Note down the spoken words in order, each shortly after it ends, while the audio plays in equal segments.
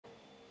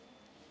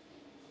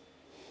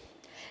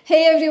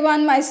Hey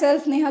everyone,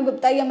 myself Neha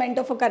Gupta, your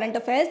mentor for current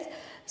affairs.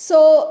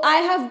 So I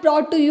have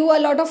brought to you a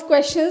lot of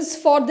questions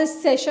for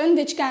this session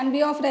which can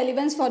be of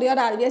relevance for your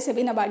RBI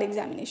SEBI NABARD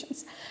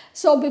examinations.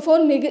 So before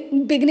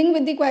beginning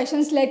with the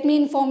questions, let me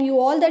inform you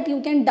all that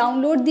you can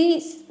download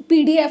the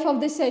PDF of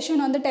this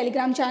session on the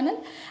Telegram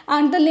channel,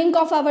 and the link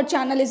of our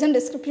channel is in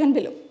description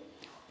below.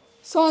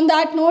 So on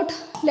that note,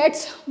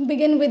 let's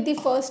begin with the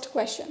first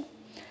question.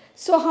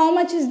 So how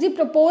much is the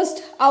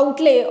proposed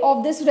outlay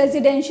of this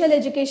residential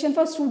education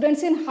for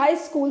students in high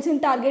schools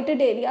in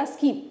targeted area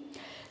scheme?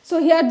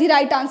 So here the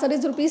right answer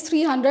is rupees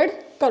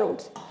 300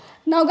 crores.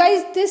 Now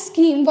guys, this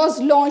scheme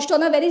was launched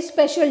on a very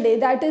special day,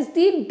 that is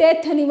the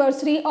death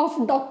anniversary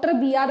of Dr.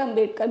 B.R.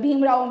 Ambedkar,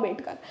 Bhimrao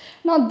Ambedkar.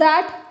 Now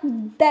that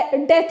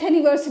death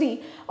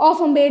anniversary of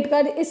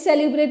Ambedkar is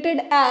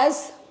celebrated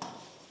as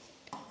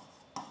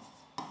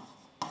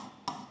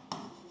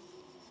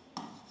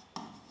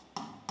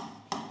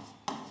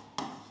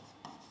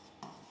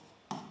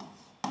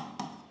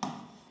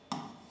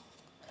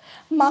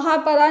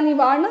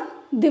Mahaparinivarna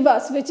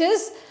Divas, which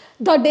is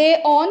the day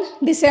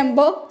on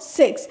December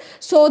 6.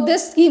 So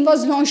this scheme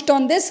was launched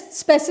on this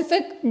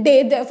specific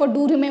day, therefore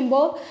do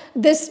remember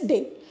this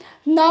day.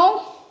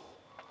 Now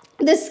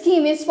this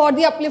scheme is for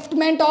the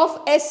upliftment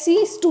of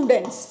SC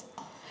students.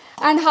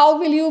 And how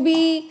will you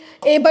be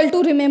able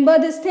to remember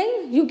this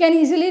thing? You can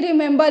easily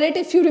remember it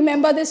if you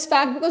remember this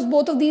fact, because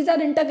both of these are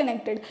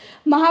interconnected.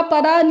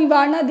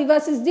 Mahaparinivarna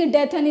Divas is the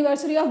death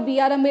anniversary of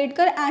B.R.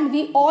 Ambedkar, and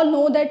we all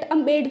know that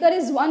Ambedkar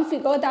is one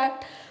figure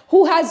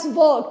who has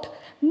worked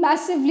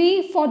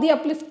massively for the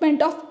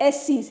upliftment of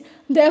SCs.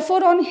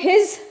 Therefore, on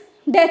his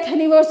death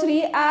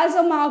anniversary, as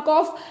a mark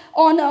of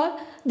honor,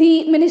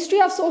 the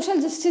Ministry of Social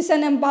Justice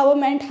and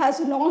Empowerment has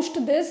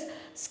launched this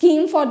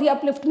scheme for the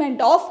upliftment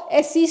of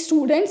SC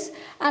students,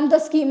 and the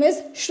scheme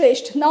is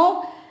SRESHTA.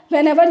 Now,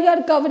 whenever you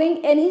are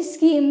covering any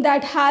scheme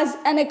that has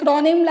an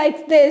acronym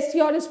like this,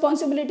 your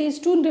responsibility is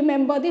to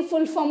remember the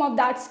full form of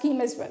that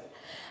scheme as well.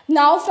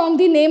 Now, from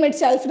the name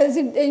itself,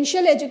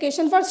 residential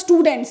education for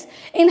students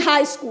in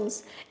high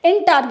schools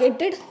in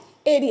targeted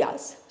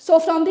areas. So,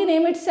 from the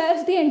name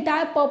itself, the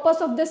entire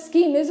purpose of this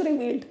scheme is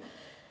revealed.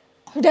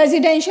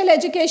 Residential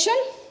education,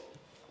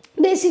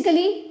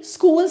 basically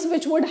schools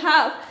which would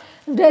have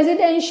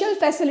residential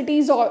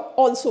facilities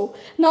also.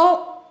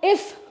 Now,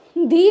 if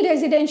the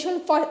residential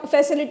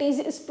facilities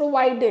is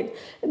provided,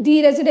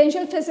 the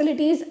residential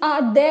facilities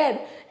are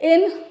there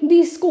in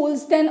these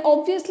schools, then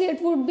obviously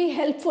it would be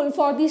helpful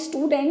for the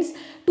students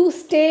to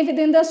stay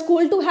within the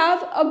school, to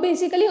have a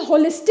basically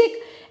holistic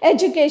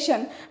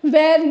education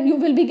where you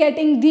will be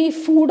getting the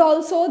food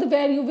also,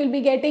 where you will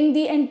be getting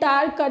the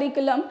entire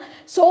curriculum.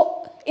 So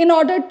in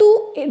order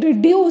to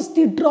reduce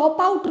the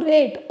dropout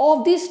rate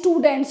of the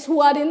students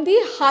who are in the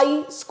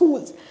high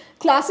schools,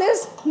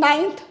 classes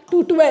 9th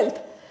to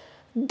 12th,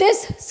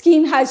 this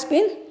scheme has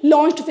been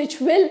launched, which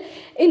will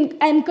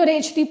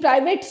encourage the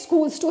private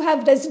schools to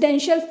have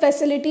residential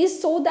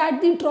facilities so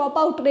that the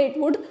dropout rate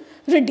would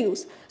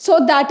reduce.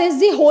 So that is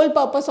the whole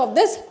purpose of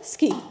this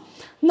scheme.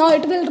 Now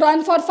it will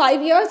run for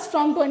 5 years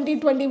from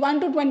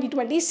 2021 to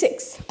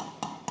 2026.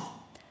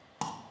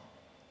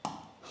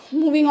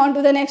 Moving on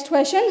to the next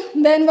question.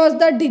 When was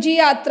the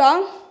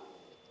DigiYatra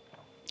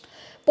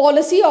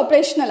policy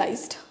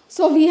operationalized?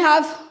 So we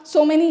have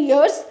so many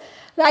years.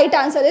 Right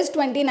answer is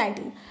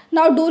 2019.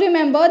 Now do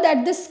remember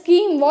that this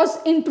scheme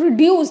was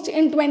introduced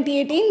in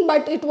 2018,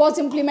 but it was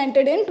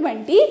implemented in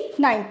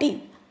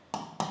 2019.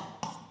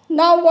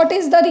 Now what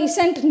is the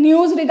recent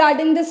news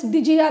regarding this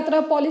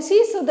DigiYatra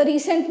policy? So the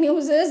recent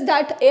news is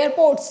that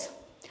airports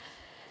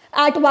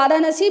at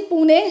Varanasi,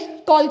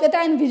 Pune, Kolkata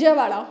and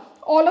Vijayawada,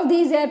 all of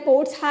these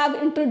airports have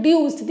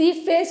introduced the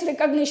face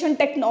recognition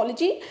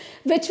technology,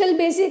 which will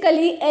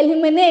basically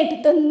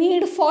eliminate the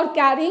need for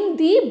carrying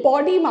the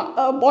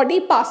body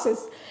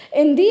passes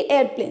in the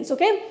airplanes.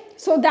 Okay,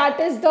 so that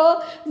is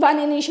the one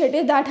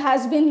initiative that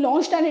has been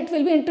launched, and it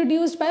will be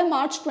introduced by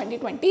March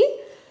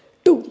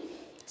 2022.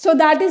 So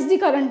that is the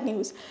current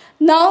news.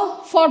 Now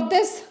for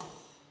this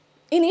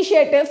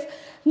initiative,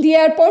 the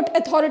Airport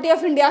Authority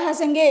of India has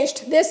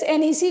engaged this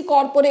NEC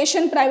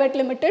Corporation Private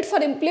Limited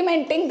for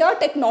implementing the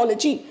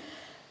technology,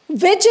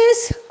 which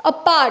is a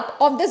part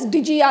of this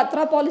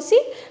DigiYatra policy.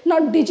 Now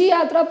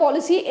DigiYatra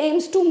policy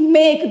aims to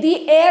make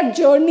the air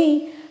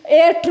journey,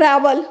 air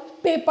travel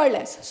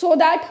paperless, so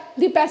that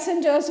the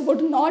passengers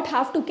would not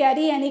have to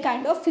carry any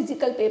kind of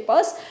physical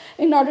papers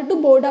in order to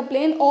board a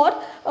plane or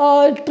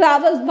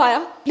travel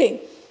via plane.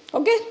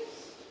 Okay.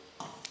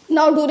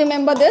 Now do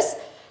remember this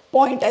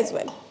point as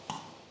well.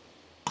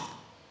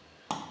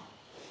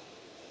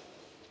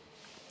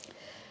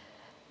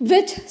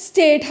 Which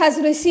state has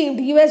received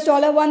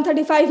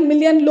 $135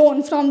 million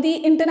loan from the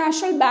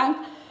International Bank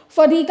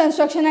for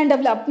Reconstruction and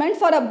Development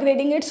for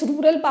upgrading its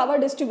rural power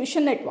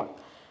distribution network?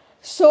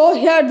 So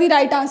here the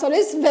right answer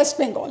is West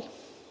Bengal.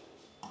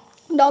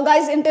 Now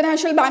guys,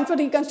 International Bank for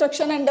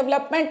Reconstruction and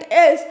Development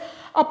is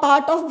a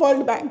part of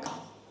World Bank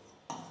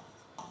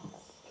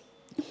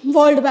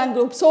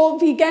group. So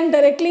we can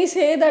directly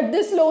say that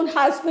this loan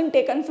has been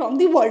taken from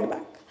the World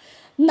Bank.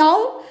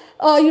 Now,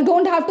 you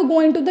don't have to go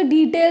into the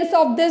details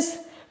of this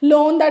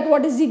loan, that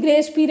what is the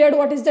grace period,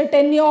 what is the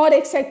tenure,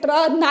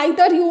 etc.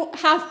 Neither you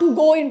have to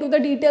go into the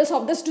details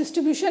of this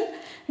distribution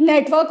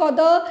network or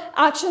the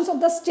actions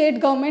of the state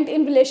government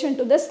in relation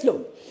to this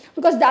loan,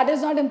 because that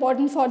is not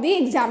important for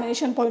the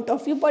examination point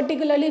of view,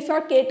 particularly if you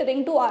are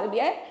catering to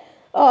RBI,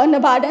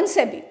 NABARD and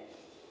SEBI.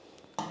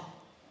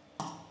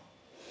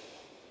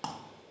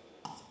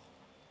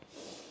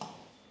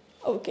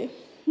 Okay,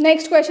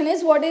 next question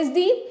is, what is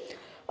the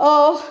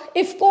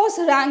IFCO's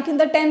rank in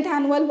the 10th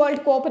Annual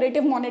World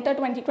Cooperative Monitor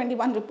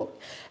 2021 report?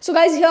 So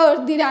guys,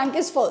 here the rank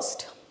is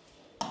first.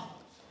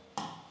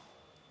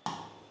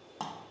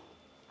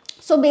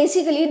 So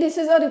basically this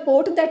is a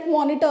report that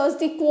monitors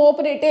the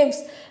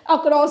cooperatives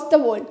across the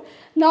world.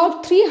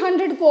 Now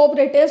 300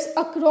 cooperatives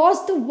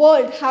across the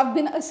world have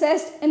been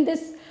assessed in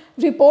this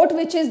report,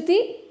 which is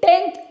the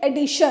 10th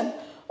edition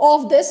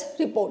of this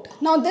report.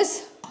 Now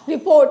this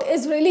report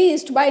is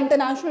released by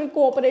International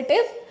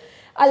Cooperative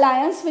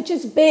Alliance, which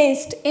is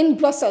based in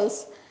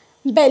Brussels,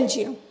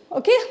 Belgium.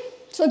 Okay,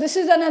 so this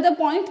is another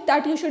point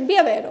that you should be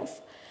aware of.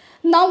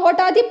 Now, what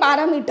are the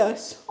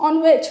parameters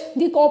on which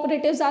the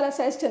cooperatives are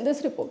assessed in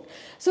this report?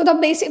 So the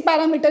basic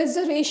parameter is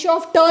the ratio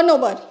of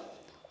turnover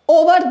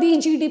over the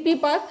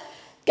GDP per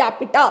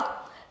capita.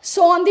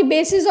 So on the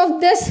basis of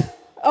this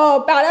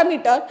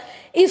parameter,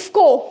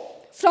 IFCO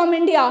from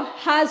India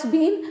has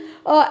been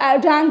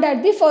ranked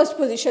at the first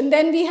position.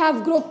 Then we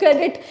have Groupe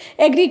Credit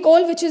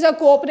Agricole, which is a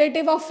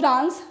cooperative of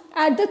France.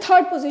 At the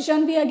third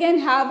position, we again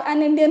have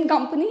an Indian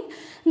company,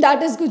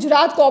 that is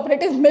Gujarat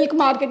Cooperative Milk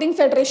Marketing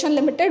Federation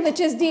Limited, which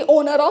is the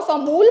owner of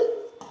Amul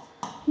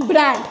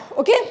brand.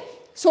 Okay,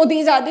 so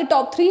these are the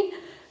top three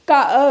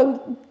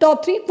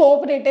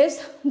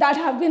cooperatives that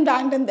have been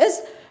ranked in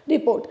this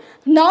report.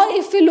 Now,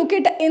 if we look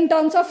at in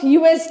terms of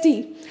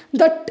USD,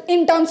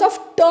 in terms of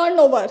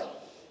turnover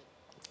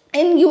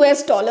in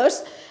US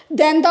dollars,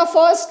 then the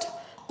first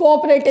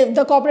cooperative,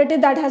 the cooperative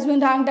that has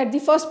been ranked at the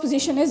first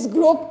position is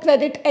Groupe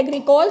Credit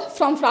Agricole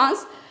from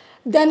France,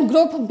 then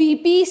Groupe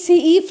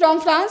BPCE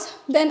from France,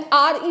 then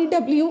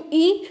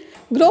REWE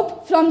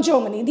Group from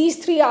Germany.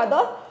 These three are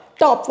the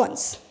top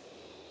ones.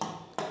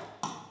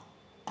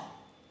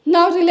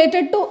 Now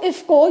related to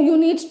IFCO, you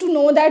need to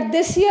know that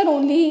this year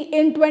only,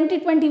 in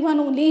 2021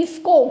 only,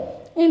 IFCO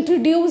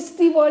introduced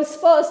the world's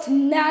first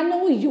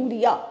nano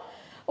urea.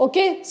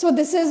 Okay, so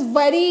this is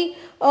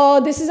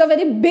a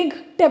very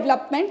big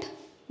development.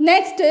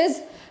 Next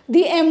is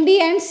the MD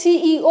and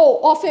CEO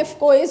of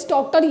IFCO is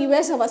Dr.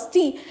 U.S.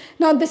 Awasthi.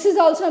 Now this is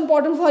also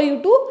important for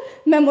you to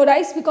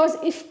memorize, because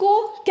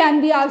IFCO can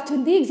be asked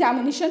in the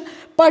examination,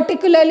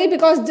 particularly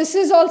because this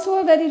is also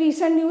a very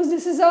recent news.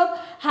 This is a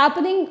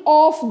happening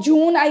of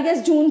June, I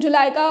guess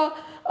June-July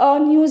ka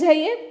news hai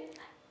ye,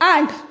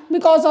 and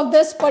because of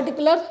this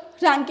particular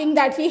ranking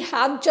that we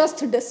have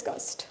just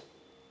discussed.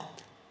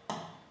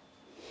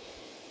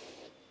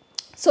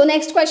 So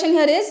next question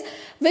here is,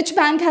 which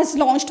bank has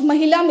launched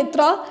Mahila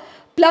Mitra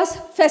Plus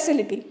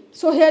Facility?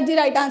 So here the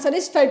right answer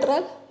is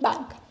Federal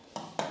Bank.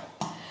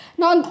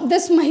 Now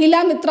this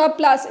Mahila Mitra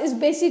Plus is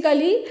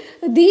basically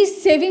the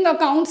saving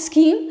account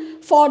scheme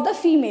for the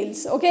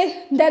females.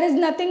 Okay, there is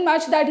nothing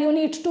much that you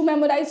need to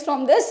memorize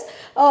from this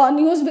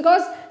news,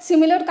 because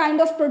similar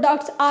kind of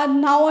products are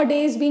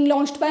nowadays being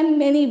launched by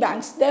many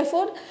banks.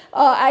 Therefore,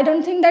 I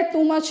don't think that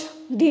too much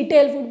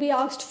detail would be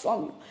asked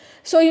from you.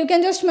 So you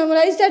can just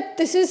memorize that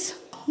this is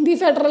the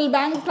Federal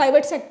Bank,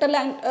 private sector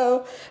bank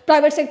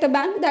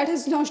that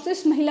has launched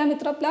this Mahila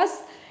Mitra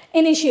Plus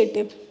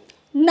initiative.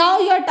 Now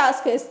your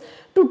task is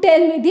to tell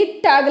me the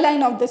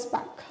tagline of this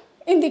bank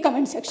in the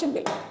comment section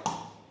below.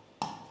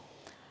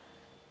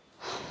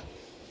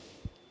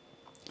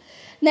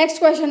 Next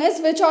question is,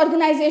 which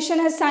organization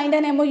has signed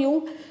an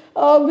MOU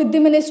with the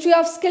Ministry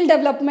of Skill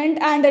Development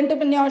and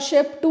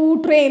Entrepreneurship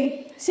to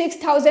train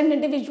 6,000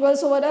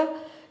 individuals over a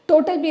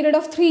total period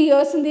of 3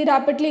 years in the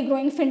rapidly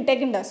growing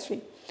fintech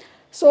industry?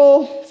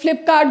 So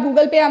Flipkart,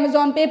 Google Pay,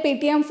 Amazon Pay,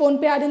 Paytm, Phone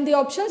Pay are in the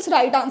options.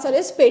 Right answer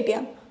is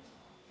Paytm.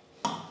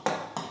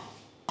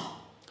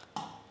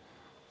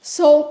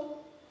 So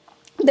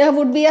there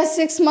would be a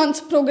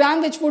 6-month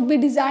program which would be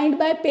designed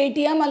by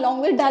Paytm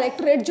along with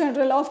Directorate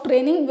General of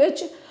Training,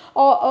 which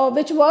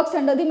works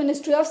under the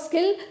Ministry of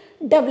Skill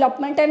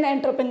Development and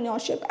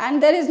Entrepreneurship.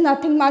 And there is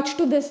nothing much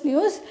to this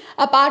news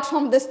apart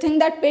from this thing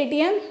that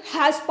Paytm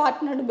has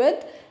partnered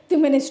with the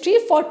ministry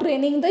for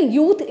training the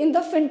youth in the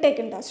fintech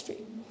industry.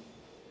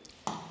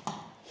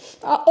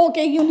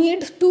 Okay, you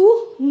need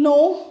to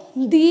know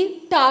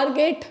the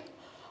target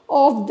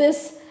of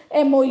this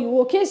MOU.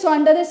 Okay, so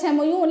under this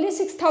MOU only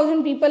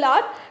 6,000 people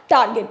are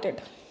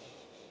targeted.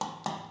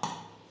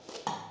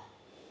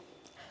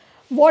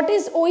 What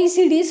is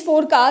OECD's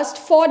forecast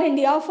for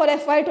India for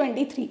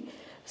FY23?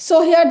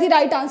 So here the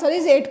right answer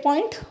is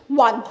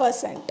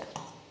 8.1%.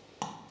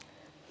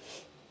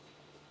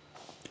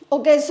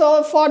 Okay,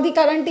 so for the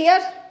current year,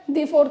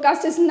 the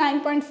forecast is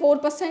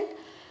 9.4%.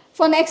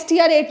 For next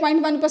year,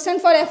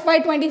 8.1%. For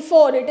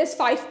FY24, it is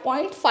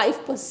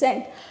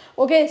 5.5%.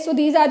 Okay, so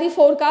these are the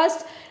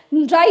forecasts.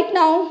 Right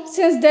now,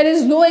 since there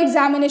is no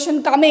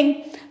examination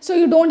coming, so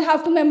you don't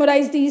have to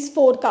memorize these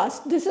forecasts.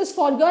 This is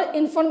for your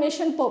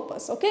information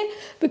purpose, okay?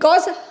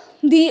 Because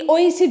the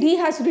OECD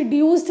has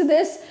reduced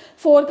this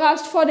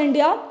forecast for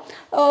India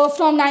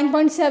from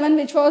 9.7,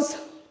 which was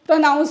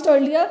pronounced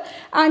earlier,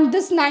 and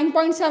this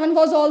 9.7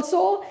 was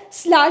also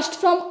slashed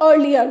from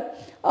earlier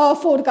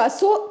forecast.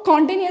 So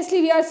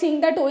continuously we are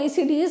seeing that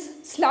OECD is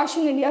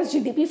slashing India's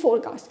GDP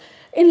forecast.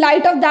 In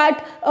light of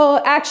that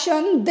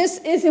action, this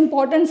is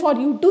important for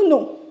you to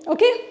know,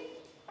 okay?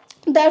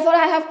 Therefore,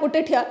 I have put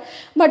it here.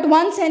 But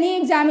once any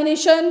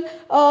examination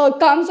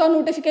comes or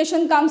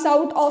notification comes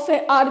out of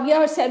a RBI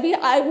or SEBI,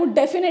 I would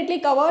definitely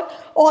cover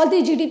all the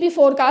GDP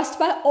forecasts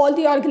by all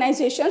the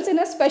organizations in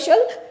a special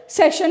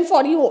session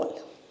for you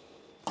all.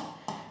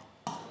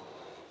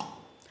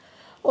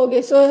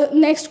 Okay, so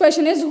next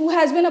question is, who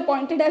has been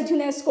appointed as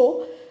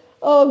UNESCO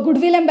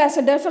Goodwill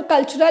Ambassador for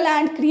Cultural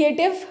and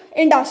Creative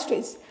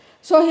Industries?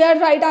 So here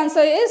right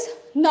answer is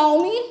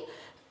Naomi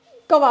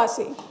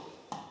Kawase.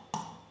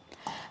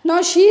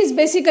 Now she is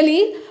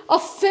basically a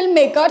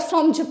filmmaker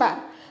from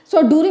Japan.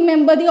 So do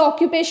remember the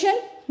occupation,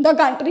 the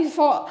country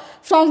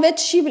from which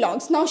she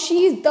belongs. Now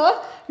she is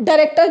the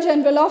Director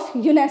General of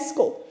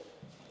UNESCO.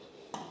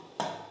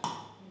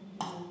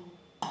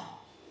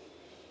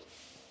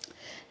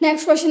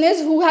 Next question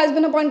is, who has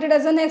been appointed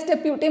as the next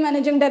Deputy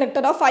Managing Director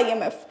of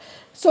IMF?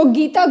 So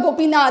Geeta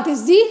Gopinath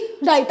is the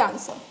right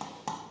answer.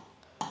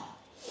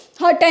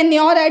 Her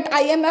tenure at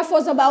IMF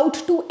was about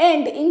to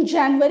end in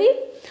January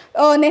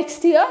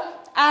next year,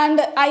 and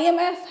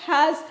IMF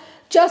has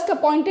just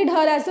appointed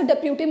her as the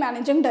Deputy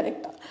Managing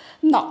Director.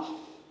 Now,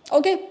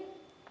 okay,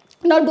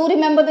 now do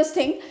remember this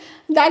thing,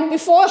 that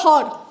before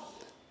her,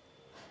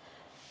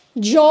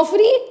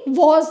 Geoffrey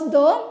was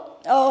the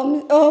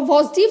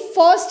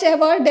first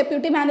ever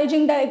Deputy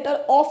Managing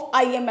Director of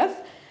IMF.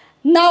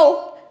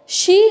 Now,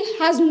 she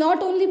has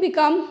not only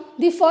become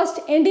the first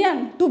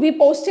Indian to be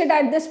posted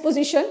at this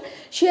position,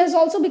 she has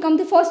also become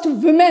the first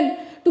woman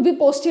to be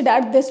posted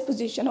at this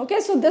position.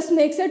 Okay, so this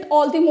makes it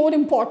all the more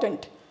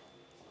important.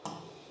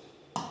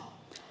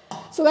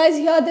 So guys,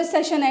 here this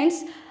session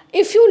ends.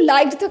 If you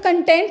liked the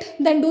content,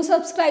 then do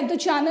subscribe to the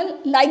channel,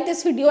 like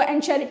this video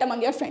and share it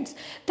among your friends.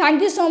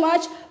 Thank you so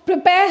much.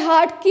 Prepare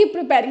hard, keep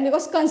preparing,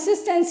 because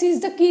consistency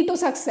is the key to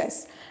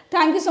success.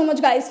 Thank you so much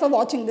guys for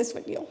watching this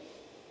video.